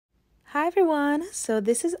Hi everyone! So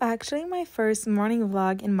this is actually my first morning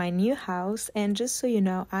vlog in my new house, and just so you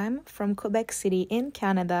know, I'm from Quebec City in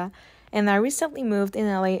Canada, and I recently moved in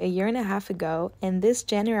LA a year and a half ago, and this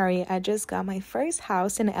January I just got my first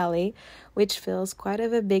house in LA, which feels quite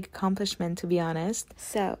of a big accomplishment to be honest.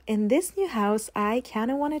 So in this new house, I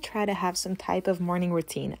kind of want to try to have some type of morning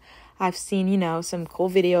routine. I've seen, some cool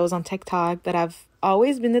videos on TikTok, but I've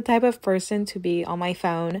always been the type of person to be on my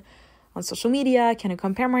phone on social media, kind of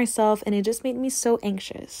compare myself, and it just made me so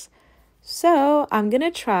anxious. So I'm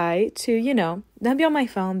gonna try to, not be on my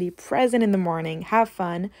phone, be present in the morning, have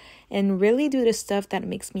fun, and really do the stuff that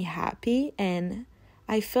makes me happy. And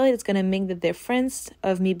I feel like it's gonna make the difference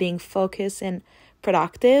of me being focused and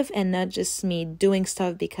productive and not just me doing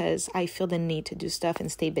stuff because I feel the need to do stuff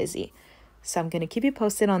and stay busy. So I'm gonna keep you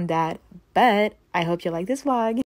posted on that, but I hope you like this vlog.